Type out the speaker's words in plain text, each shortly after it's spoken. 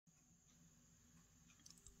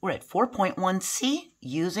We're at 4.1c,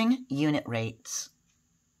 using unit rates.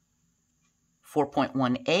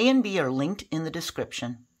 4.1a and b are linked in the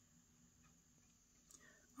description.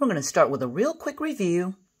 We're going to start with a real quick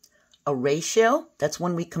review. A ratio, that's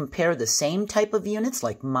when we compare the same type of units,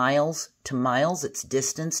 like miles to miles, it's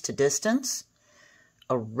distance to distance.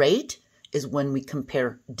 A rate is when we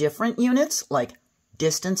compare different units, like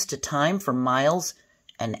distance to time for miles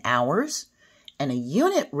and hours. And a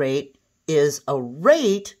unit rate is a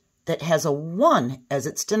rate that has a 1 as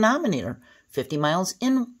its denominator, 50 miles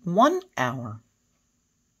in 1 hour.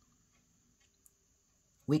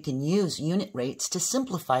 We can use unit rates to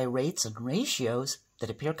simplify rates and ratios that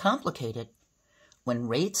appear complicated. When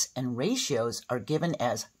rates and ratios are given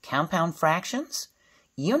as compound fractions,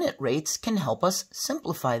 unit rates can help us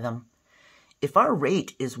simplify them. If our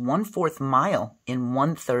rate is 1/4 mile in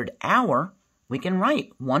 1/3 hour, we can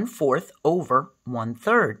write 1/4 over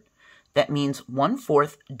 1/3. That means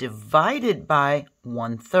 1/4 divided by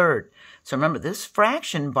 1/3. So remember, this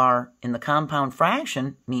fraction bar in the compound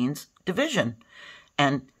fraction means division.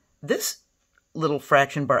 And this little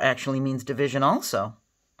fraction bar actually means division also,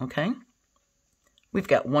 okay? We've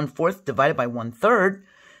got 1/4 divided by 1/3.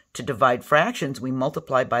 To divide fractions, we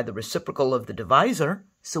multiply by the reciprocal of the divisor.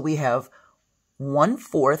 So we have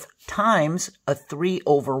 1/4 times a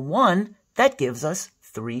 3/1. That gives us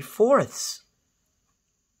 3/4.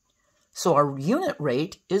 So our unit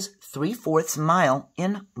rate is 3/4 mile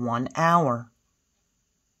in 1 hour.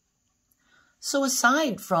 So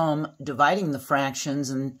aside from dividing the fractions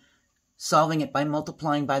and solving it by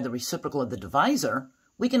multiplying by the reciprocal of the divisor,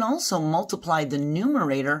 we can also multiply the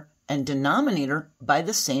numerator and denominator by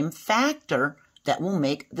the same factor that will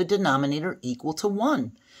make the denominator equal to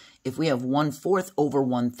 1. If we have 1/4 over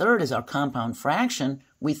 1/3 as our compound fraction,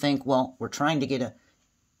 we think, well, we're trying to get a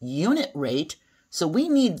unit rate, so we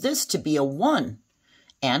need this to be a 1.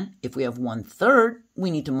 And if we have 1/3,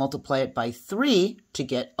 we need to multiply it by 3 to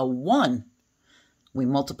get a 1. We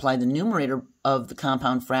multiply the numerator of the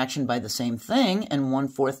compound fraction by the same thing, and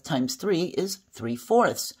 1/4 times 3 is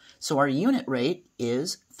 3/4. So our unit rate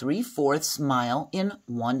is 3/4 mile in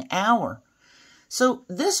 1 hour. So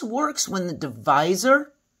this works when the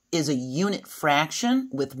divisor is a unit fraction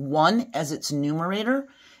with 1 as its numerator.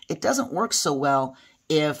 It doesn't work so well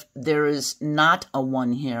if there is not a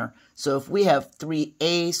 1 here. So if we have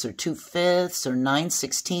 3/8 or 2/5 or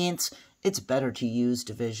 9/16, it's better to use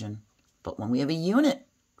division. But when we have a unit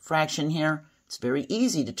fraction here, it's very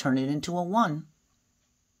easy to turn it into a 1.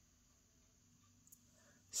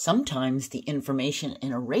 Sometimes the information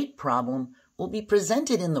in a rate problem will be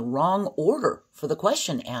presented in the wrong order for the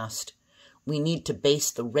question asked. We need to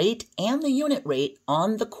base the rate and the unit rate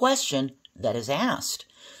on the question that is asked.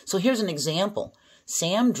 So here's an example.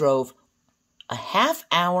 Sam drove a half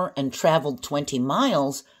hour and traveled 20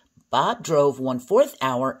 miles. Bob drove 1/4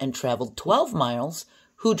 hour and traveled 12 miles.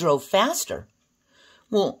 Who drove faster?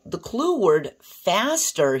 Well, the clue word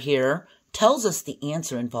faster here tells us the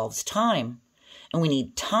answer involves time. And we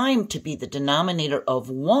need time to be the denominator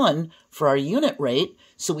of 1 for our unit rate,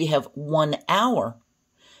 so we have 1 hour.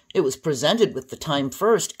 It was presented with the time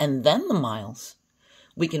first and then the miles.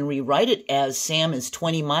 We can rewrite it as Sam is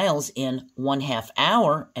 20 miles in 1/2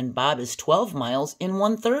 hour and Bob is 12 miles in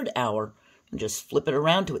 1/3 hour. And just flip it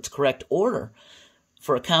around to its correct order.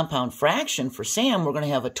 For a compound fraction, for Sam, we're going to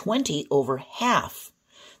have a 20 over half.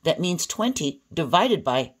 That means 20 divided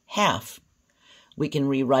by half. We can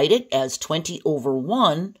rewrite it as 20 over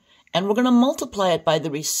 1, and we're going to multiply it by the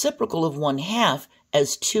reciprocal of 1/2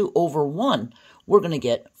 as 2 over 1. We're going to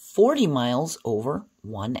get 40 miles over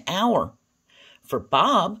 1 hour. For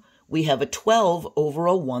Bob, we have a 12 over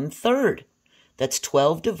a 1/3. That's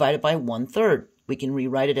 12 divided by 1/3. We can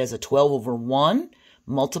rewrite it as a 12 over 1,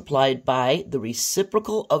 multiplied by the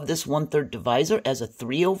reciprocal of this 1/3 divisor as a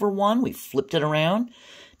 3 over 1. We flipped it around.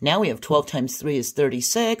 Now we have 12 times 3 is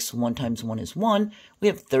 36. 1 times 1 is 1. We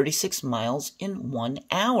have 36 miles in 1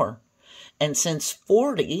 hour. And since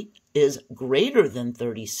 40 is greater than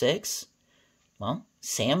 36, well,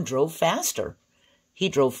 Sam drove faster. He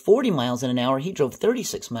drove 40 miles in an hour. He drove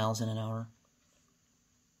 36 miles in an hour.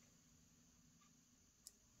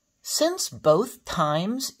 Since both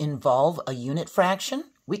times involve a unit fraction,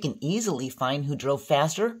 we can easily find who drove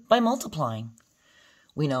faster by multiplying.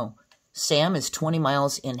 We know Sam is 20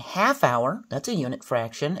 miles in half hour, that's a unit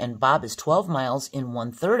fraction, and Bob is 12 miles in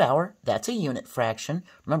 1/3 hour, that's a unit fraction.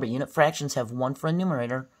 Remember, unit fractions have 1 for a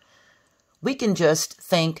numerator. We can just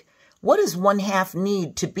think, what does 1/2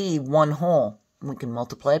 need to be 1 whole? We can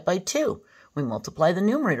multiply it by 2. We multiply the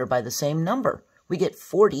numerator by the same number. We get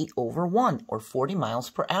 40 over 1, or 40 miles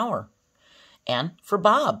per hour. And for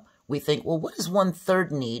Bob, we think, well, what does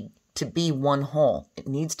 1/3 need to be 1 whole? It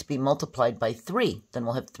needs to be multiplied by 3. Then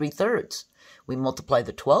we'll have 3/3. We multiply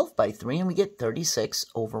the 12 by 3 and we get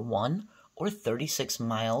 36/1, or 36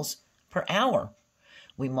 miles per hour.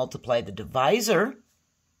 We multiply the divisor,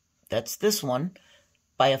 that's this one,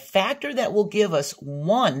 by a factor that will give us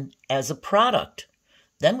 1 as a product.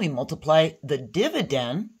 Then we multiply the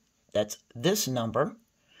dividend, that's this number,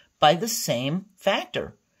 by the same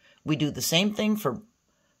factor. We do the same thing for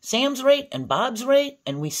Sam's rate and Bob's rate,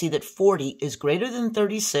 and we see that 40 is greater than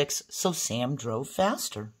 36, so Sam drove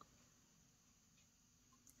faster.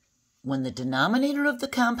 When the denominator of the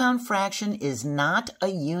compound fraction is not a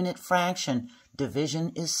unit fraction,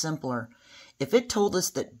 division is simpler. If it told us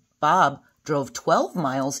that Bob drove 12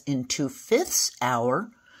 miles in 2/5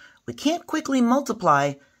 hour, we can't quickly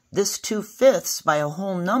multiply this 2/5 by a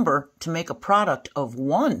whole number to make a product of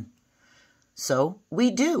 1. So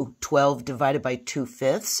we do 12 divided by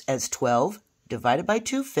 2/5 as 12 divided by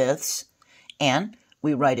 2/5, and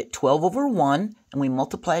we write it 12/1, and we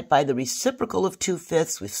multiply it by the reciprocal of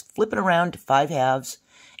 2/5. We flip it around to 5/2,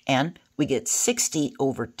 and we get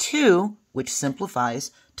 60/2, which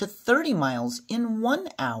simplifies to 30 miles in 1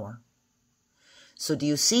 hour. So do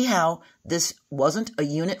you see how this wasn't a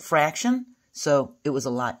unit fraction? So it was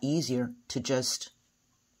a lot easier to just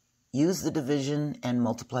use the division and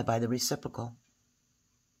multiply by the reciprocal.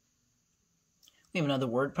 We have another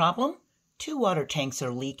word problem. 2 water tanks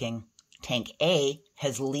are leaking. Tank A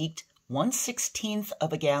has leaked 1/16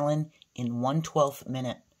 of a gallon in 1/12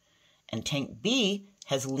 minute, and tank B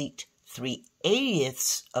has leaked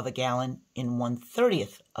 3/80 of a gallon in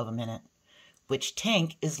 1/30 of a minute. Which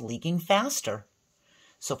tank is leaking faster?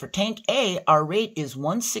 So for tank A, our rate is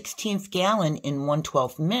 1/16 gallon in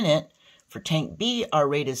 1/12 minute. For tank B, our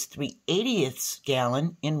rate is 3/80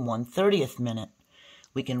 gallon in 1/30 minute.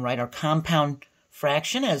 We can write our compound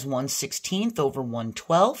fraction as 1/16 over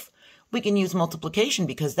 1/12. We can use multiplication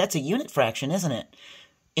because that's a unit fraction, isn't it?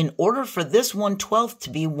 In order for this 1/12 to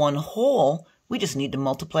be 1 whole, we just need to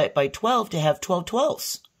multiply it by 12 to have 12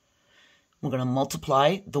 twelfths. We're going to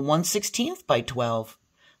multiply the 1/16 by 12.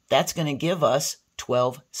 That's going to give us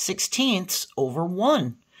 12/16 over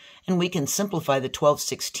 1. And we can simplify the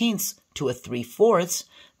 12/16 to a 3/4.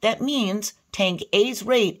 That means tank A's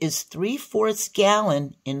rate is 3/4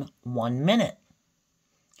 gallon in 1 minute.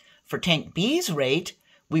 For tank B's rate,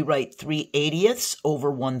 we write 3/80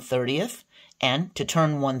 over 1/30, and to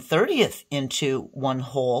turn 1/30 into 1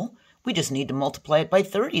 whole, we just need to multiply it by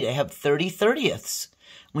 30 to have 30/30.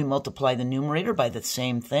 We multiply the numerator by the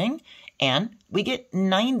same thing, and we get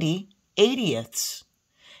 90/80.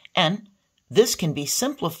 And this can be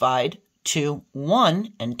simplified to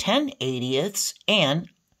 1 10/80, and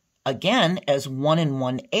again as 1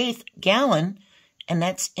 1/8 gallon, and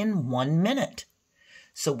that's in 1 minute.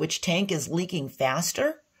 So which tank is leaking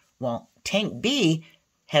faster? Well, tank B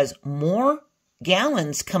has more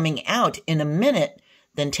gallons coming out in a minute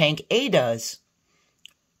than tank A does.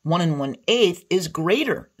 1 1/8 is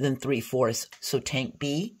greater than 3/4, so tank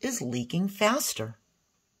B is leaking faster.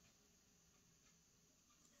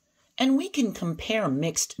 And we can compare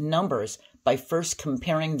mixed numbers by first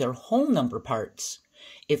comparing their whole number parts.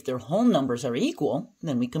 If their whole numbers are equal,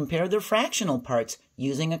 then we compare their fractional parts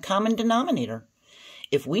using a common denominator.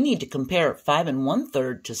 If we need to compare 5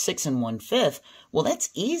 1/3 to 6 1/5, well, that's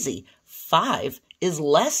easy. 5 is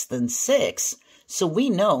less than 6, so we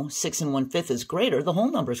know 6 1/5 is greater, the whole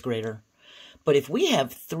number is greater. But if we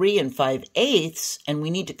have 3 5/8 and we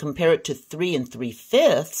need to compare it to 3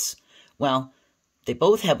 3/5, well, they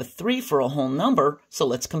both have a 3 for a whole number, so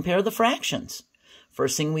let's compare the fractions.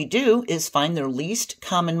 First thing we do is find their least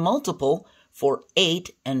common multiple for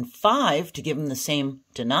 8 and 5 to give them the same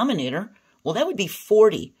denominator. Well, that would be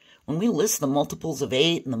 40. When we list the multiples of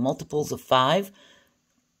 8 and the multiples of 5,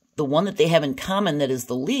 the one that they have in common that is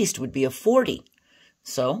the least would be a 40.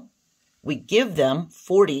 So we give them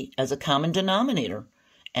 40 as a common denominator.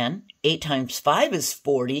 And 8 times 5 is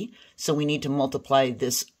 40, so we need to multiply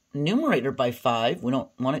this numerator by 5. We don't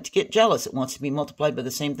want it to get jealous. It wants to be multiplied by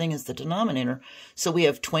the same thing as the denominator. So we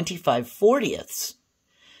have 25/40.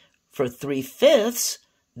 For 3/5,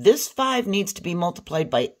 this 5 needs to be multiplied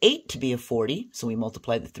by 8 to be a 40. So we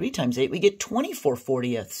multiply the 3 times 8, we get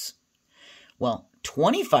 24/40. Well,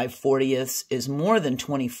 25/40 is more than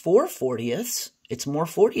 24/40. It's more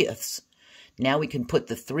 40ths. Now we can put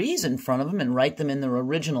the 3's in front of them and write them in their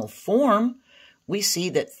original form. We see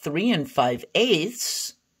that 3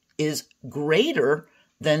 5/8 is greater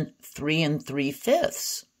than 3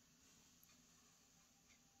 3/5.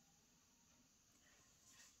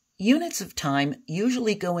 Units of time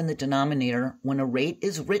usually go in the denominator when a rate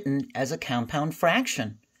is written as a compound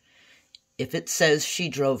fraction. If it says she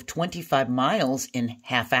drove 25 miles in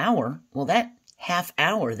half hour, well, that half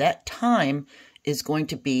hour, that time, is going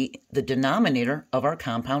to be the denominator of our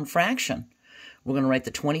compound fraction. We're going to write the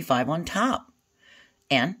 25 on top.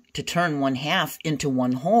 And to turn 1/2 into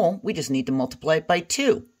 1 whole, we just need to multiply it by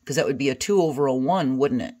 2, because that would be a 2 over a 1,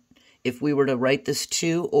 wouldn't it? If we were to write this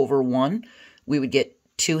 2 over 1, we would get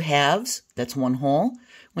 2 halves, that's 1 whole.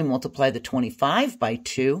 We multiply the 25 by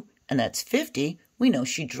 2, and that's 50. We know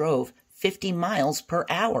she drove 50 miles per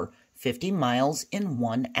hour, 50 miles in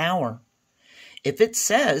 1 hour. If it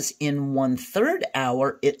says in 1/3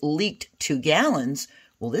 hour it leaked 2 gallons,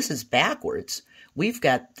 well, this is backwards. We've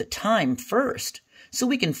got the time first, so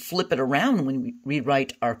we can flip it around when we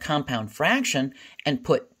rewrite our compound fraction and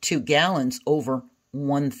put 2 gallons over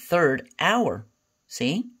 1/3 hour.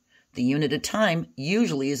 See? The unit of time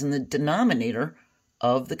usually is in the denominator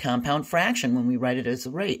of the compound fraction when we write it as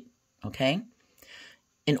a rate, okay?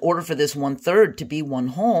 In order for this 1/3 to be 1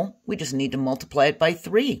 whole, we just need to multiply it by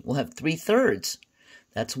 3. We'll have 3/3.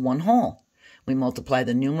 That's 1 whole. We multiply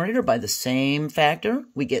the numerator by the same factor.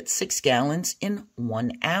 We get 6 gallons in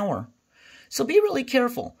 1 hour. So be really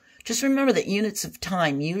careful. Just remember that units of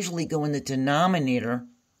time usually go in the denominator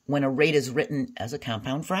when a rate is written as a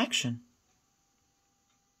compound fraction.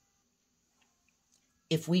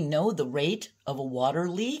 If we know the rate of a water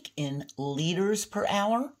leak in liters per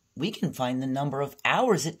hour, we can find the number of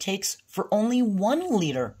hours it takes for only 1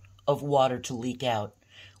 liter of water to leak out.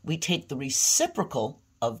 We take the reciprocal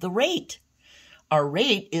of the rate. Our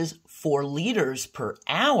rate is 4 liters per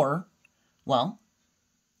hour. Well,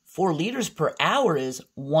 4 liters per hour is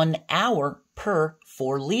 1 hour per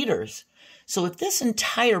 4 liters. So if this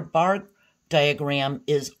entire bar diagram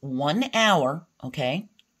is 1 hour, okay,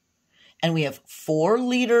 and we have 4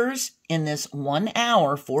 liters in this 1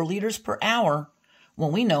 hour, 4 liters per hour,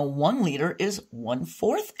 well, we know 1 liter is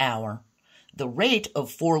 1/4 hour. The rate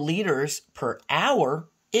of 4 liters per hour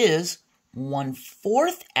is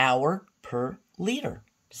 1/4 hour per liter.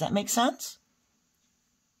 Does that make sense?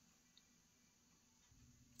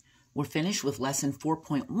 We're finished with lesson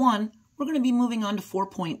 4.1. We're going to be moving on to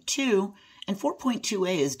 4.2, and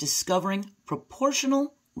 4.2a is discovering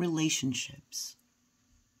proportional relationships.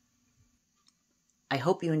 I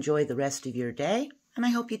hope you enjoy the rest of your day, and I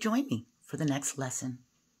hope you join me for the next lesson.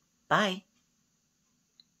 Bye.